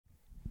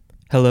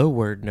Hello,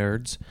 word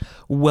nerds.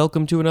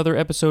 Welcome to another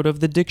episode of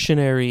the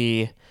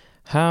dictionary.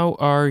 How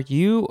are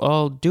you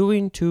all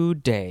doing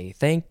today?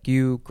 Thank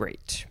you.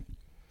 Great.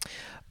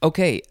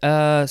 Okay,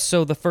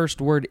 so the first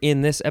word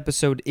in this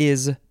episode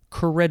is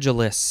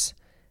credulous.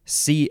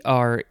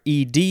 Credulous.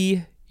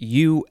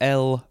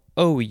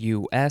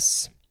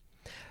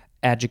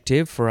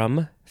 Adjective from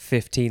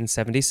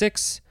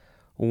 1576.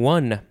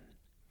 1.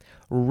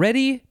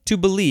 Ready to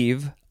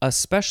believe,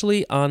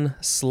 especially on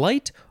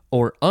slight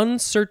or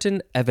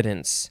uncertain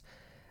evidence,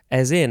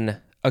 as in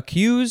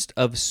accused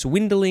of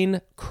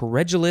swindling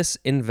credulous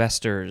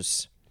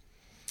investors.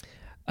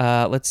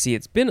 Let's see,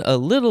 it's been a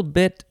little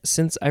bit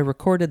since I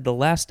recorded the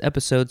last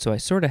episode, so I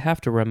sort of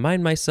have to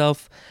remind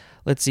myself.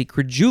 Let's see,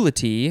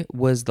 credulity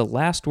was the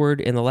last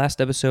word in the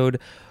last episode.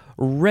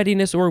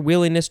 Readiness or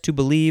willingness to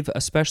believe,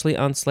 especially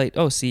on slight.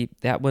 Oh, see,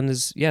 that one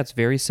is, it's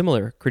very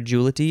similar.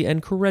 Credulity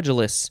and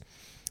credulous.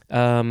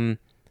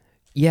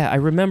 I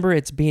remember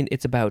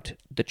it's about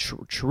the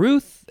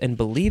truth and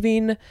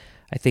believing.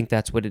 I think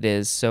that's what it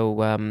is.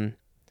 So,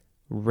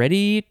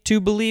 ready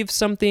to believe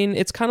something.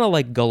 It's kind of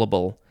like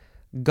gullible.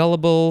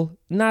 Gullible,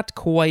 not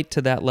quite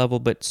to that level,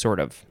 but sort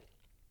of.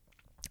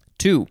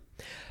 2.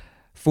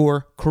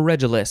 For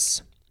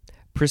credulous,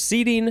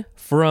 proceeding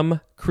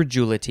from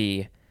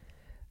credulity.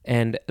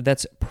 And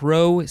that's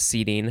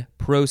proceeding,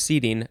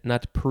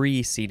 not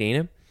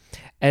preceding.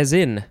 As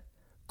in,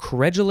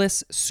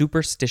 credulous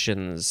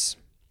superstitions.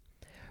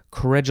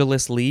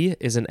 Credulously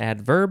is an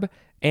adverb,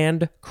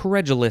 and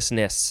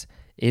credulousness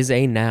is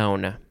a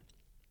noun.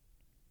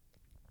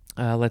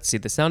 Let's see,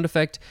 the sound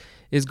effect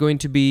is going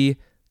to be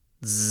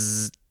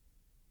zzz.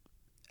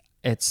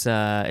 It's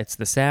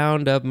the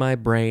sound of my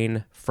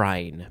brain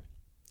frying.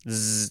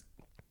 Zzz.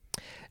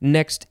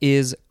 Next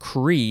is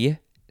cree,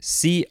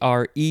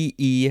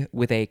 C-R-E-E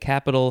with a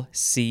capital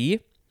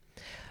C.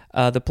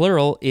 The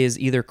plural is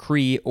either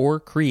cree or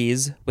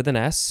crees with an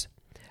S.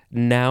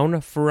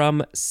 Noun from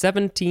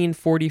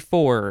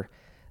 1744.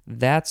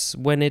 That's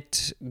when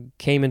it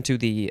came into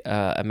the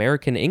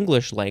American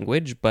English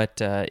language, but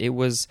it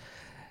was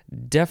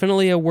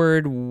definitely a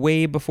word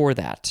way before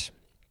that.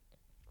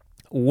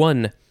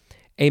 1.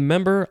 A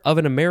member of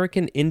an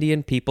American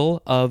Indian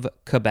people of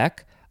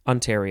Quebec,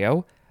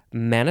 Ontario,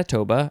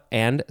 Manitoba,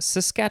 and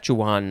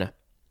Saskatchewan.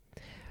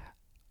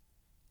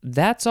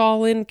 That's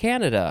all in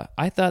Canada.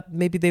 I thought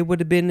maybe they would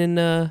have been in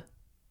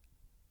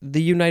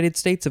the United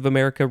States of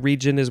America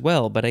region as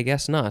well, but I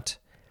guess not.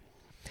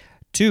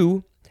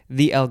 2.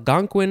 The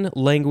Algonquin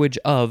language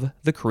of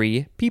the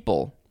Cree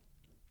people.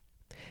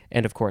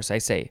 And of course, I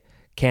say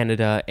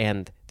Canada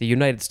and the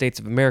United States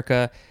of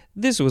America.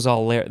 This was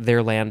all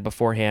their land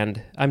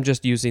beforehand. I'm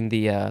just using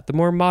the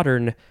more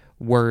modern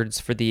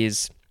words for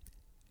these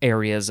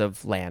areas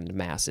of land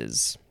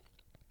masses.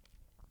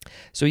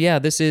 So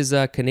this is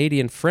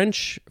Canadian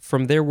French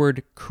from their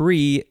word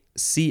Cree,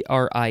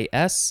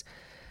 C-R-I-S.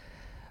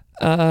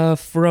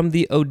 From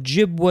the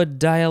Ojibwa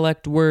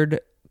dialect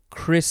word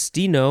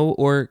Cristino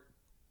or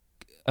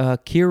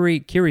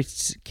Kiristino.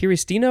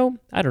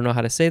 I don't know how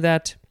to say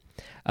that.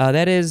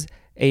 That is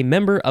a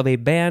member of a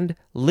band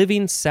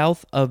living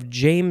south of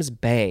James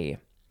Bay.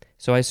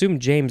 So I assume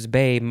James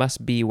Bay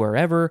must be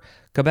wherever.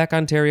 Quebec,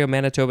 Ontario,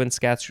 Manitoba, and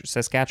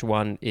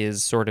Saskatchewan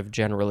is sort of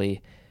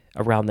generally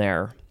around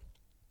there.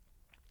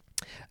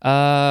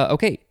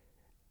 Okay.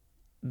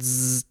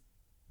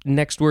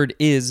 Next word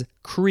is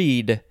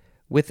creed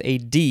with a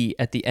D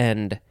at the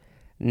end.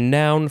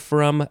 Noun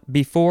from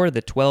before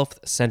the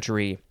 12th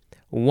century.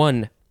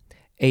 1.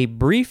 A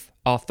brief,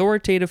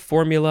 authoritative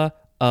formula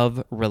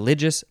of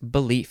religious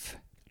belief.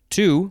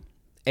 2.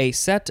 A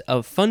set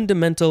of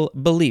fundamental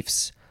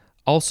beliefs.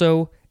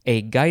 Also,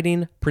 a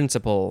guiding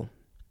principle.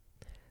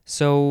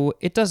 So,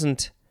 it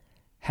doesn't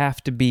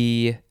have to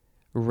be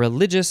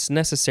religious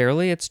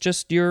necessarily. It's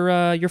just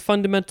your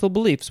fundamental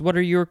beliefs. What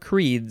are your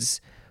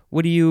creeds?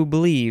 What do you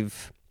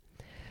believe?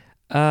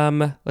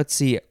 Let's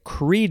see.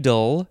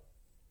 Credal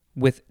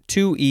with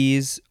 2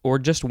 E's or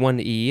just 1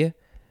 E.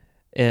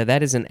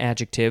 That is an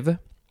adjective.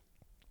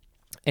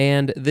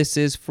 And this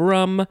is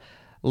from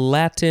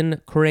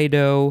Latin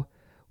credo,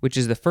 which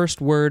is the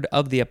first word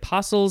of the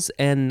Apostles'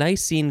 and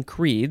Nicene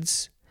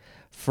creeds,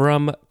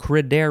 from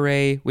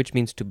credere, which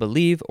means to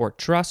believe or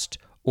trust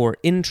or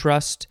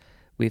entrust.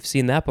 We've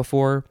seen that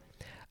before.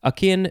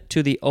 Akin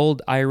to the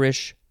Old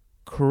Irish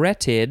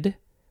cretid,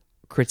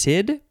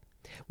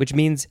 which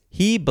means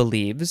he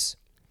believes,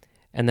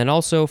 and then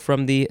also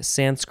from the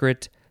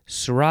Sanskrit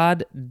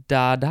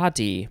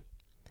sraddhati,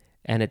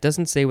 and it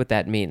doesn't say what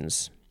that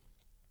means.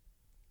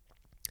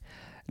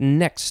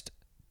 Next,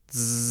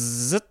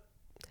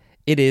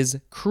 it is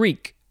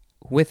creek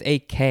with a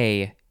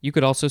K. You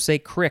could also say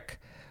crick,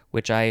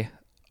 which I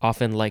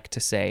often like to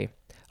say.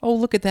 Oh,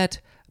 look at that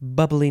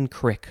bubbling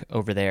crick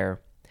over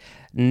there.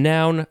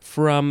 Noun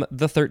from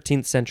the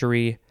 13th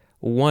century.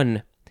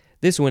 1.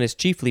 This one is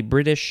chiefly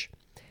British.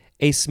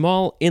 A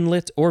small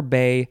inlet or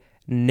bay,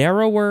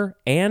 narrower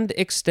and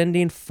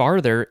extending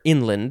farther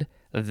inland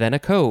than a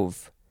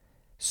cove.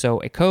 So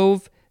a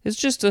cove is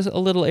just a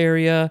little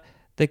area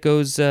that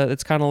goes,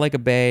 it's kind of like a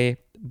bay,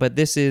 but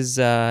this is,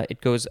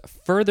 it goes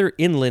further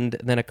inland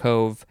than a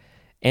cove,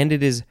 and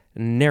it is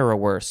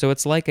narrower. So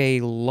it's like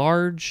a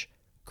large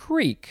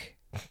creek,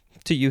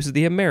 to use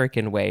the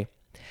American way.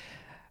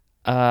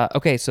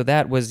 Okay, so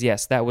that was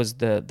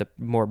the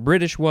more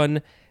British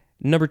one.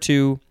 Number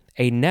 2,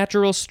 a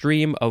natural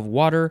stream of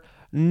water,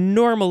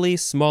 normally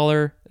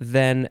smaller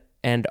than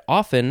and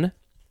often,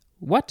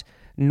 what?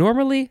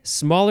 Normally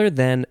smaller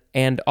than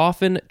and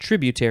often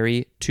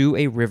tributary to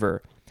a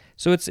river.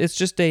 So it's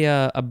just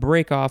a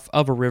break off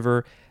of a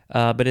river,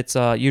 but it's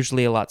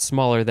usually a lot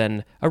smaller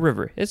than a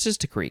river. It's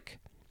just a creek.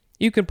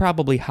 You can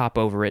probably hop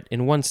over it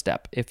in one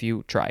step if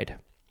you tried.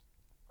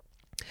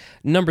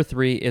 Number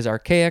 3 is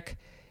archaic.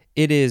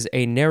 It is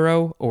a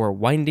narrow or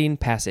winding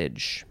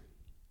passage.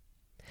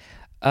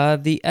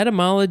 The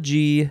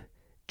etymology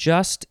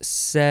just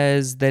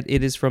says that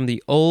it is from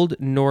the Old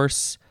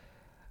Norse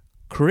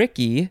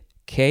kriki,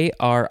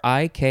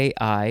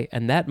 Kriki,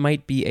 and that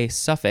might be a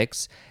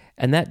suffix,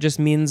 and that just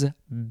means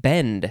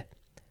bend.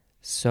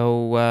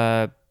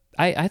 So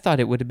I thought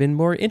it would have been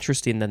more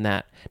interesting than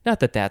that. Not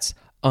that that's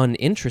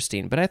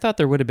uninteresting, but I thought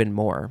there would have been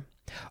more.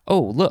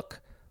 Oh, look,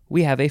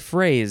 we have a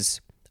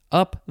phrase,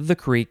 up the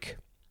creek.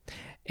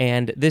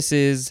 And this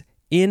is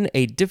in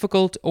a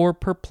difficult or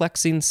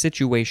perplexing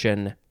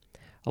situation.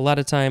 A lot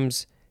of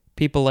times,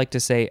 people like to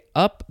say,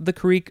 up the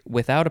creek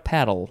without a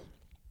paddle.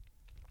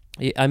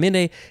 I'm in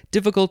a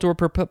difficult or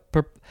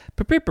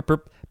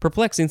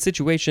perplexing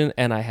situation,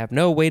 and I have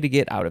no way to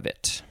get out of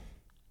it.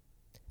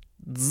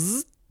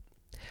 Zzz.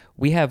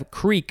 We have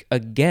creek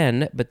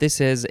again, but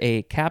this is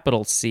a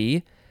capital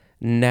C,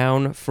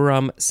 noun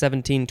from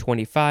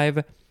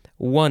 1725.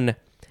 1.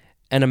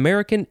 An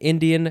American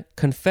Indian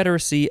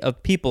confederacy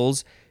of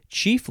peoples,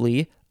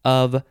 chiefly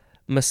of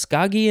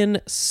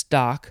Muskogean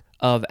stock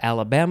of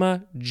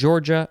Alabama,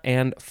 Georgia,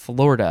 and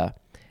Florida.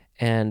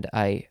 And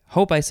I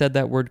hope I said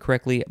that word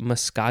correctly.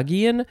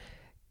 Muskogean,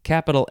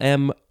 capital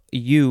Muskogean.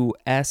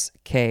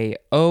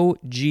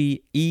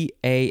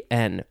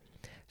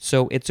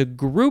 So it's a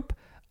group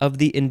of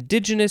the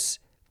indigenous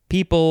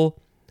people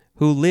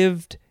who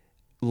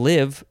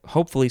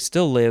hopefully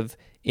still live,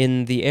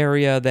 in the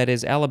area that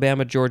is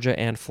Alabama, Georgia,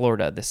 and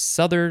Florida, the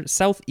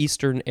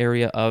southeastern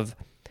area of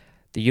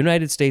the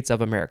United States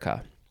of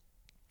America.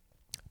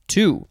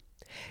 2,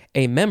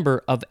 a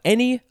member of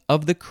any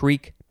of the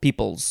Creek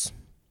peoples.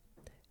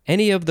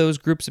 Any of those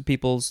groups of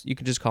peoples, you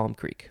can just call them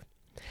Creek.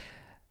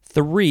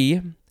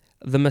 3,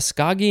 the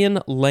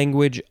Muskogean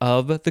language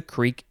of the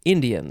Creek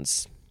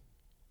Indians.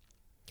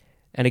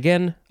 And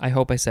again, I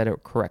hope I said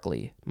it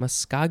correctly.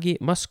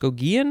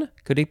 Muskogean?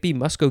 Could it be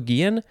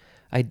Muskogean?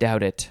 I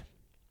doubt it.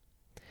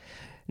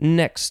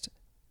 Next,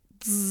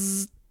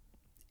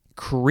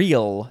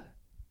 Creel,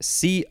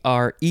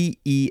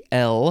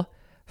 Creel,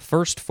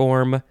 first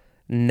form,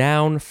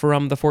 noun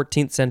from the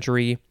 14th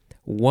century.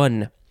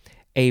 1,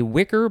 a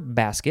wicker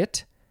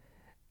basket,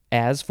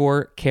 as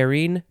for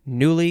carrying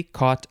newly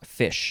caught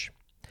fish.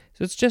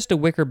 So it's just a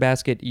wicker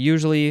basket.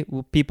 Usually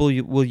people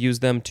will use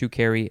them to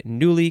carry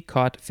newly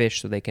caught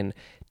fish so they can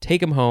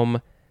take them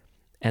home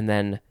and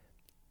then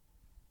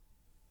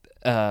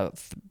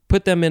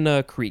put them in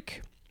a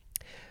creek.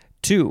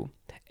 2,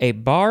 a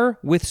bar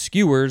with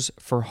skewers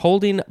for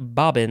holding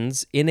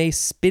bobbins in a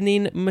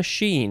spinning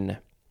machine.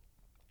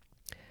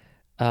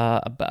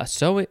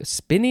 So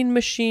spinning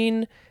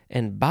machine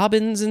and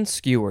bobbins and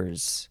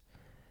skewers.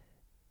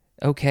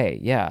 Okay,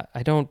 yeah,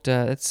 I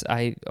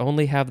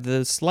only have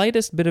the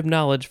slightest bit of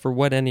knowledge for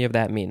what any of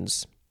that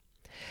means.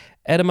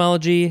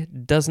 Etymology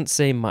doesn't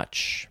say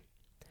much.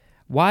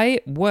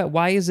 Why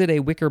is it a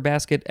wicker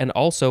basket and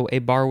also a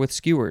bar with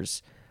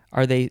skewers?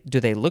 Do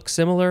they look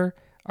similar?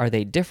 Are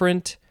they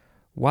different?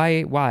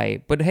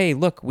 Why? But hey,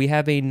 look, we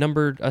have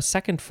a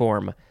second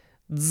form.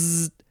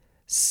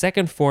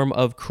 Second form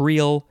of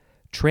creel,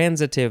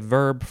 transitive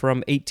verb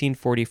from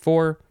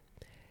 1844.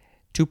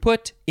 To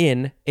put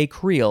in a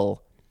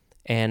creel.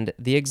 And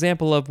the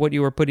example of what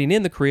you are putting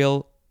in the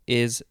creel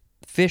is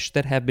fish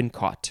that have been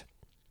caught.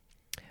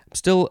 I'm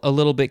still a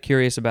little bit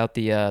curious about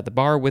the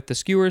bar with the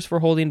skewers for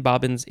holding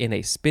bobbins in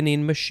a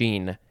spinning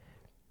machine.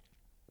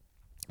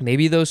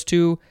 Maybe those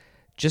two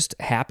just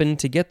happen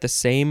to get the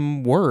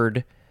same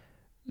word.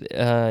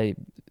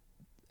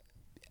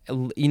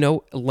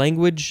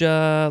 Language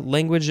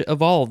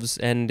evolves,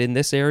 and in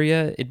this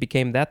area it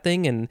became that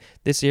thing, and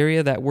this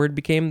area that word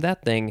became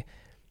that thing.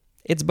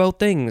 It's both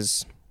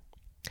things.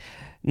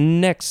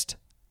 Next,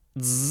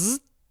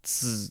 it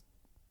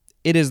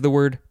is the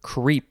word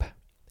creep,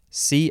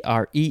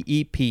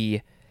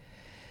 Creep.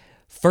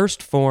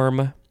 First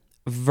form,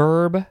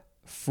 verb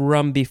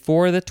from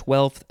before the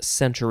 12th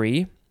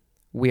century.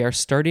 We are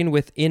starting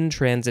with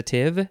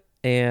intransitive,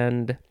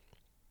 and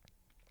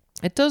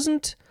it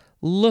doesn't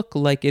look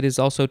like it is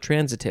also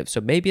transitive,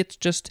 so maybe it's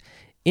just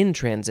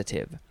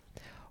intransitive.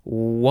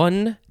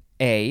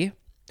 1A,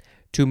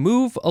 to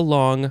move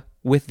along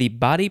with the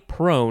body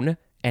prone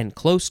and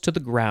close to the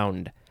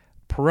ground.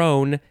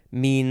 Prone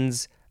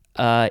means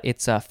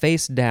it's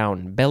face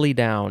down, belly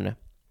down.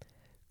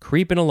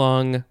 creeping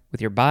along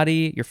with your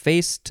body, your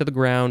face to the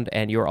ground,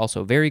 and you're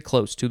also very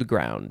close to the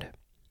ground.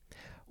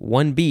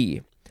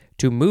 1B,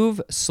 to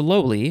move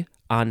slowly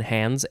on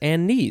hands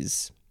and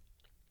knees.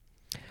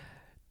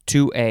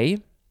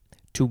 2A,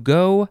 to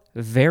go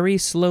very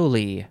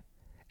slowly,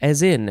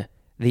 as in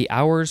the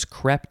hours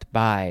crept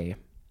by.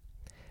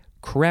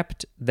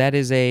 Crept, that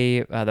is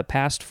the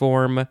past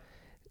form,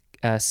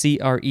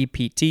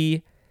 crept.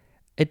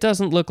 It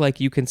doesn't look like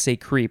you can say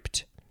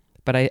creeped,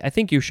 but I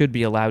think you should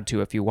be allowed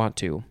to if you want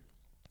to.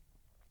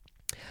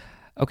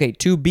 Okay,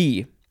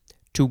 2B,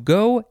 to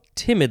go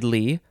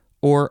timidly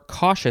or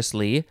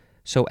cautiously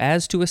so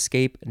as to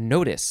escape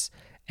notice,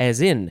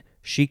 as in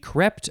she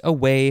crept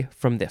away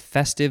from the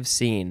festive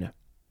scene.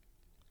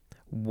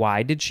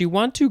 Why did she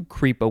want to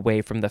creep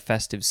away from the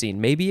festive scene?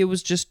 Maybe it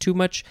was just too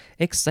much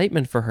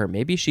excitement for her.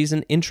 Maybe she's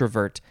an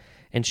introvert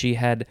and she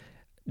had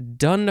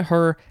done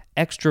her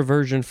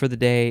extroversion for the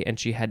day and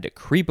she had to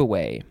creep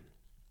away.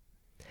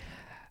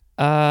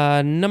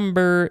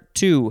 Number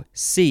 2,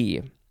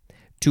 C,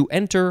 to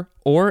enter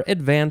or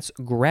advance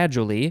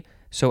gradually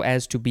so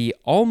as to be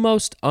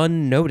almost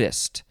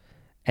unnoticed,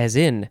 as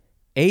in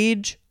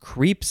age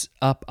creeps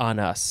up on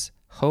us.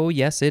 Oh,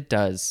 yes, it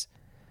does.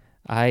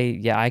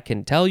 I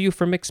can tell you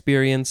from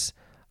experience,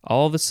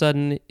 all of a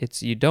sudden,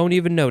 you don't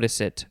even notice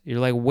it. You're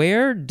like,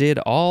 where did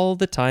all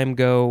the time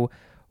go?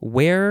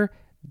 Where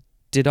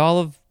did all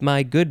of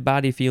my good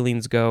body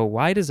feelings go?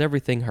 Why does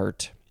everything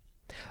hurt?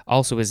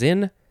 Also as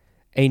in,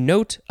 a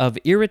note of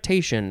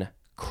irritation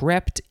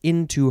crept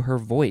into her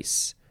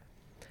voice.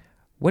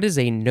 What is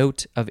a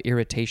note of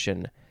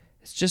irritation?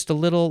 It's just a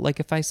little, like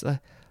if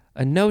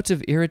a note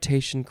of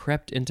irritation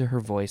crept into her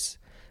voice.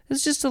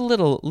 It's just a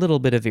little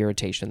bit of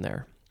irritation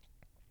there.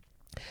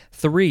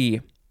 3,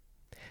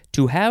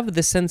 to have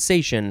the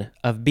sensation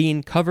of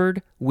being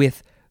covered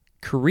with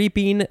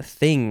creeping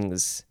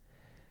things.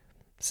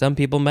 Some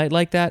people might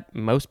like that.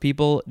 Most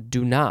people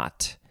do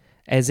not.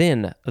 As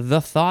in,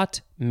 the thought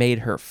made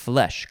her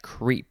flesh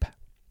creep.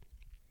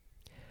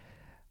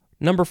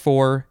 Number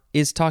 4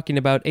 is talking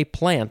about a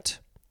plant.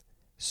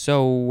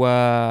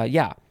 So,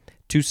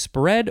 to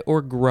spread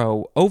or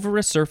grow over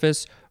a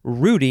surface,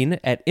 rooting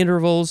at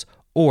intervals,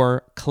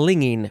 or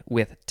clinging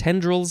with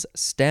tendrils,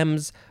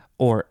 stems,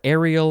 or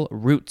aerial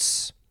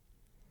roots.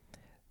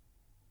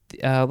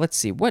 Let's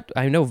see.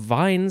 I know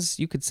vines,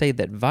 you could say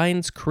that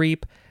vines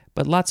creep,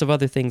 but lots of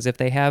other things. If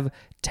they have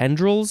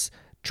tendrils,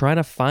 trying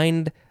to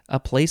find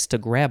a place to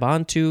grab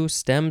onto,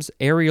 stems,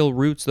 aerial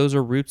roots, those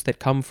are roots that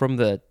come from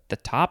the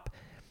top.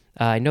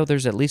 I know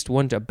there's at least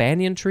one, a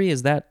banyan tree.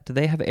 Do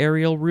they have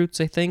aerial roots,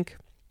 I think?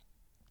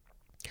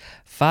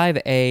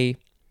 5A,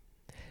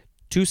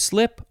 to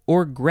slip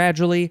or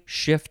gradually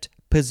shift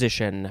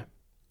position.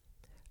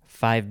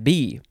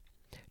 5B,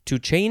 to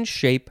change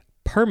shape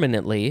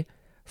permanently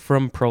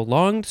from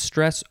prolonged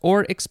stress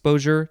or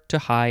exposure to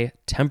high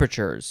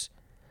temperatures.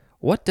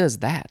 What does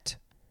that?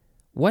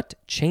 What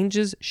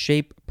changes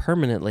shape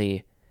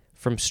permanently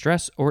from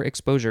stress or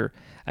exposure?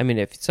 I mean,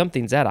 if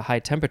something's at a high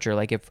temperature,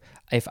 like if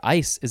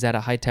ice is at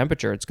a high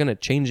temperature, it's going to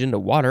change into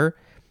water,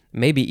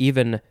 maybe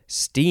even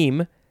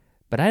steam,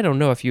 but I don't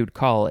know if you'd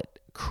call it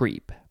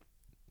creep.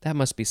 That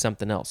must be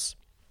something else.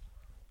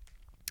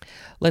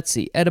 Let's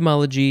see,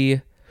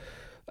 etymology.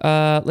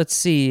 Let's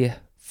see,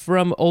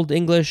 from Old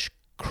English,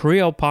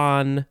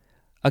 kreopon,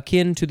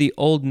 akin to the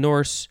Old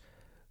Norse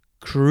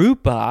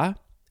krupa,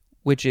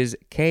 which is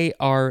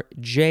Krjupa,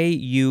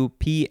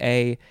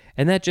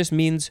 and that just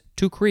means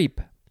to creep.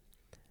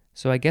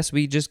 So I guess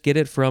we just get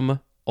it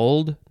from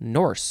Old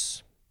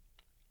Norse.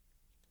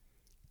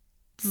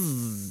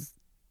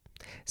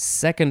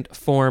 Second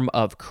form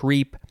of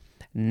creep,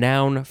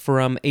 noun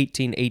from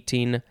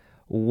 1818.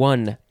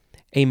 1,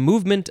 a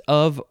movement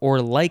of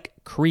or like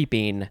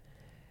creeping,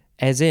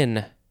 as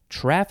in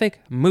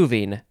traffic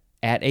moving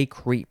at a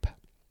creep.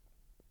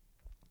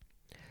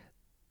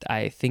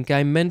 I think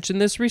I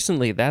mentioned this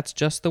recently. That's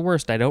just the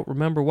worst. I don't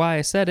remember why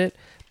I said it,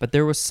 but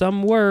there was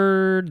some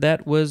word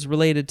that was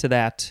related to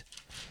that.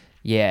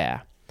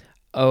 Yeah.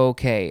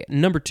 Okay.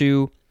 Number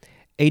 2,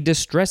 a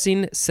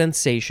distressing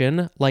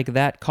sensation like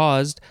that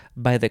caused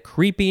by the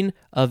creeping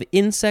of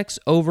insects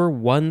over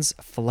one's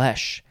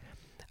flesh.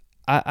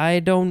 I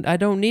don't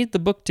need the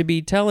book to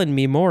be telling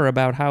me more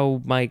about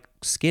how my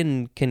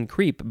skin can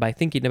creep by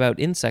thinking about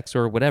insects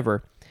or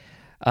whatever.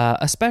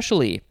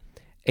 Especially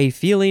a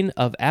feeling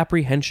of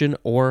apprehension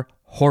or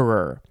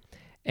horror.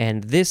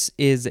 And this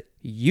is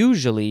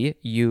usually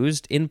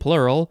used in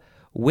plural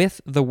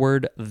with the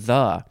word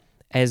the,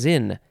 as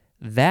in,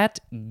 that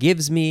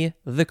gives me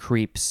the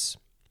creeps.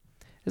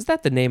 Is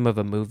that the name of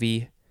a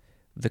movie?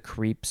 The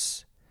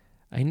Creeps?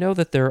 I know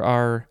that there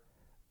are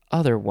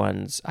other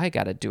ones. I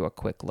gotta do a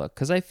quick look,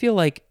 because I feel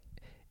like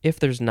if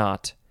there's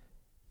not,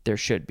 there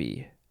should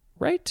be,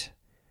 right?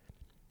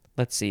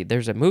 Let's see.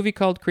 There's a movie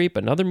called Creep,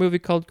 another movie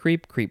called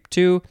Creep, Creep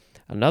 2,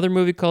 another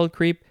movie called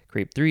Creep,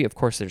 Creep 3. Of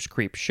course, there's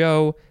Creep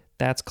Show.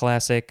 That's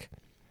classic.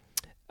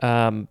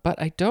 But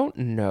I don't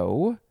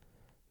know.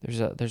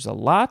 There's a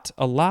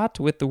lot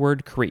with the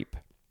word creep.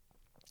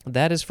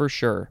 That is for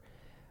sure.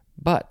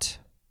 But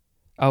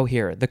Oh,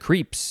 here, The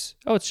Creeps.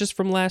 Oh, it's just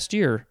from last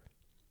year.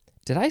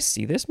 Did I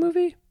see this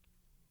movie?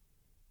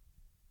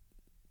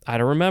 I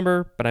don't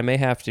remember, but I may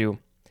have to.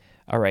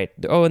 All right.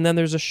 Oh, and then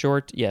there's a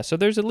short. Yeah, so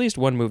there's at least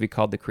one movie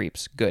called The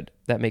Creeps. Good.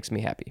 That makes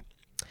me happy.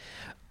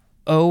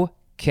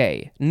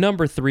 Okay.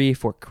 Number 3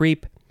 for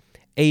creep.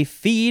 A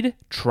feed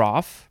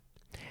trough,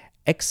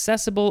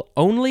 accessible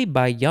only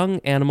by young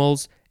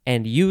animals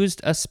and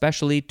used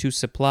especially to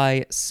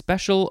supply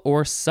special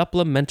or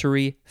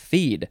supplementary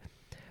feed,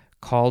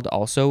 called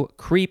also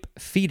creep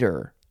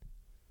feeder.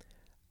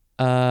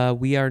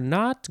 We are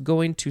not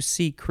going to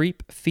see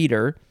creep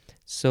feeder,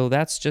 so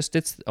that's just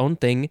its own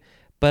thing.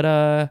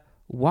 But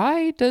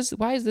why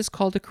is this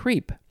called a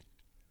creep?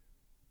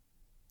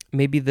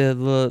 Maybe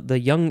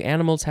the young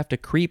animals have to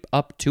creep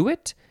up to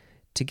it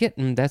to get.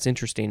 That's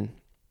interesting.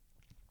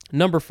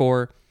 Number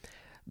 4,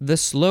 the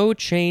slow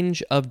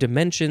change of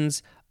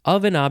dimensions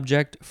of an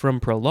object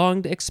from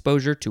prolonged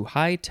exposure to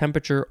high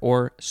temperature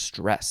or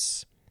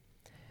stress.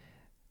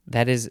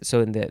 That is,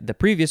 so in the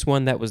previous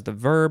one, that was the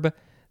verb,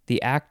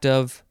 the act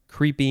of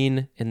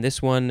creeping. In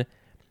this one,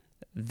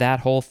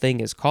 that whole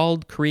thing is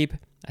called creep.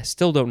 I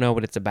still don't know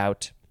what it's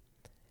about.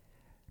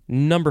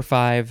 Number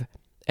 5,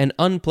 an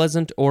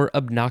unpleasant or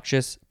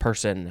obnoxious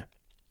person.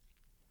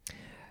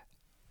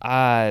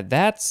 I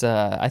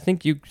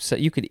think you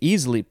could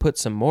easily put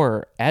some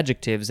more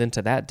adjectives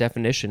into that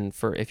definition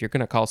for if you're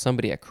going to call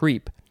somebody a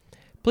creep.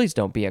 Please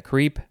don't be a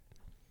creep.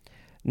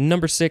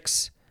 Number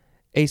 6,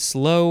 a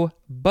slow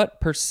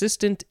but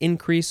persistent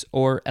increase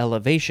or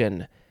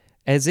elevation,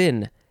 as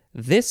in,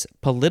 this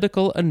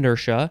political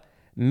inertia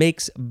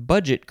makes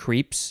budget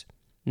creep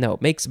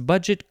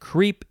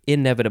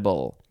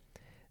inevitable.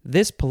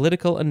 This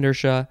political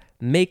inertia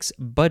makes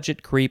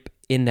budget creep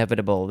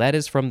inevitable. That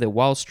is from the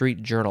Wall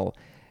Street Journal.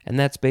 And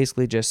that's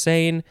basically just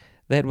saying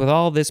that with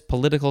all this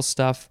political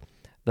stuff,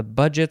 the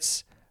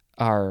budgets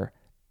are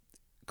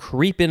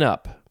creeping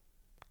up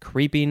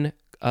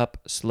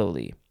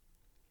slowly.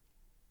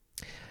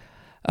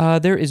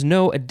 There is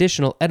no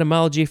additional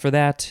etymology for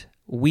that.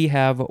 We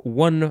have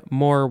one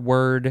more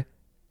word.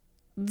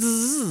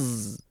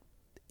 It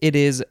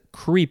is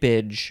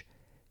creepage.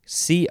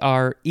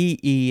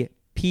 Creepage.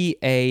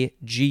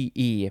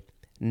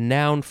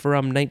 Noun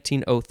from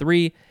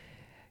 1903.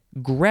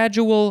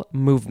 Gradual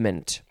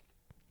movement.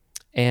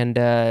 And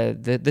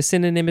the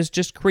synonym is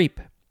just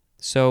creep.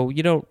 So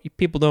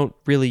people don't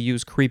really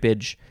use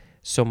creepage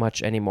so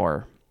much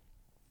anymore.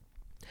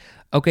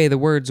 Okay, the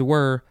words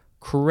were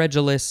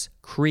credulous,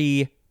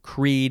 creed,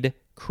 creek,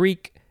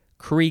 creek,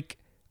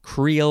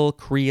 creel,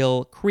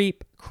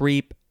 creep,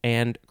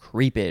 and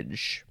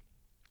creepage.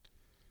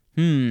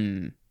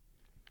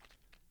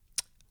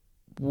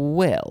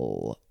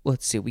 Well,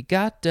 let's see. We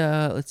got,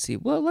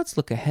 Well, let's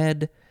look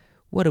ahead.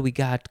 What do we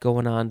got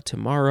going on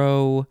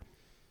tomorrow?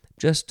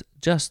 Just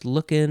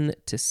looking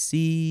to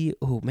see.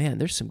 Oh, man,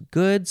 there's some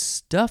good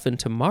stuff in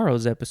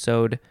tomorrow's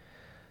episode.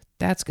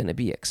 That's going to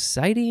be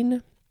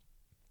exciting.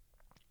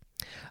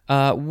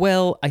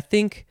 Well, I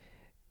think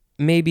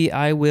maybe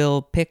I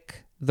will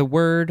pick the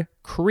word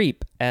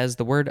creep as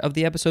the word of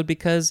the episode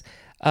because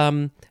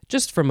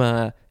just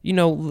from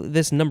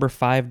this number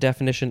 5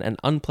 definition, an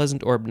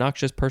unpleasant or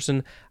obnoxious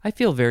person, I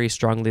feel very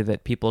strongly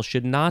that people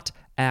should not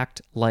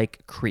act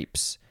like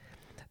creeps.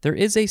 There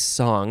is a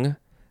song,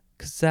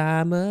 'cause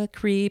I'm a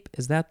creep.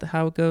 Is that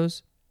how it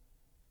goes?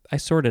 I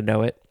sort of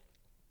know it.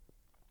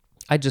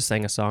 I just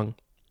sang a song.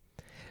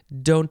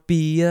 Don't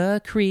be a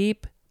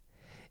creep.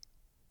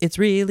 It's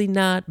really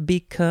not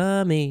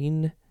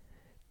becoming.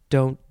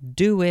 Don't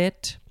do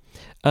it.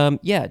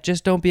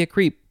 Just don't be a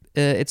creep.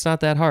 It's not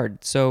that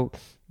hard. So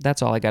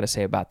that's all I got to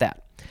say about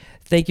that.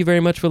 Thank you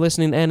very much for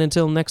listening, and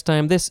until next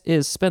time, this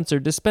is Spencer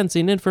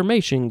dispensing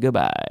information.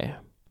 Goodbye.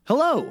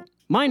 Hello,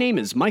 my name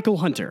is Michael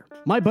Hunter.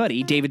 My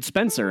buddy David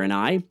Spencer and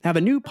I have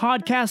a new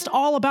podcast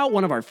all about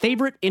one of our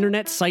favorite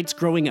internet sites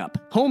growing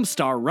up,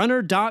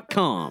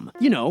 HomestarRunner.com.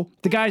 You know,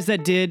 the guys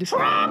that did...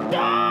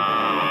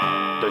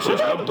 This is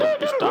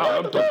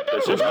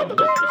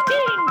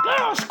Teen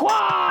Girl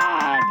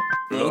Squad!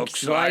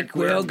 Looks like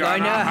we're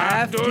gonna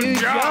have to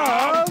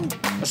jump.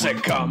 I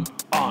said come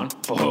on,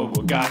 for who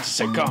we got to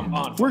say come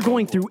on. We're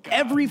going through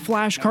every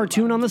Flash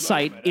cartoon on the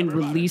site in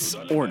release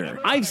order.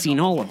 I've seen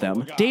all of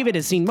them. David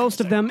has seen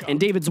most of them, and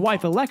David's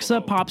wife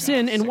Alexa pops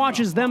in and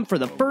watches them for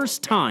the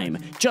first time,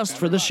 just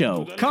for the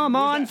show. Come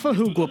on,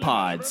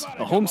 Fahoogwapods,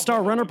 a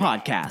Homestar Runner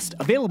podcast,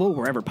 available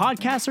wherever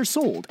podcasts are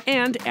sold,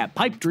 and at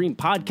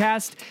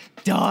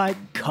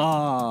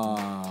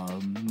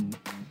pipedreampodcast.com.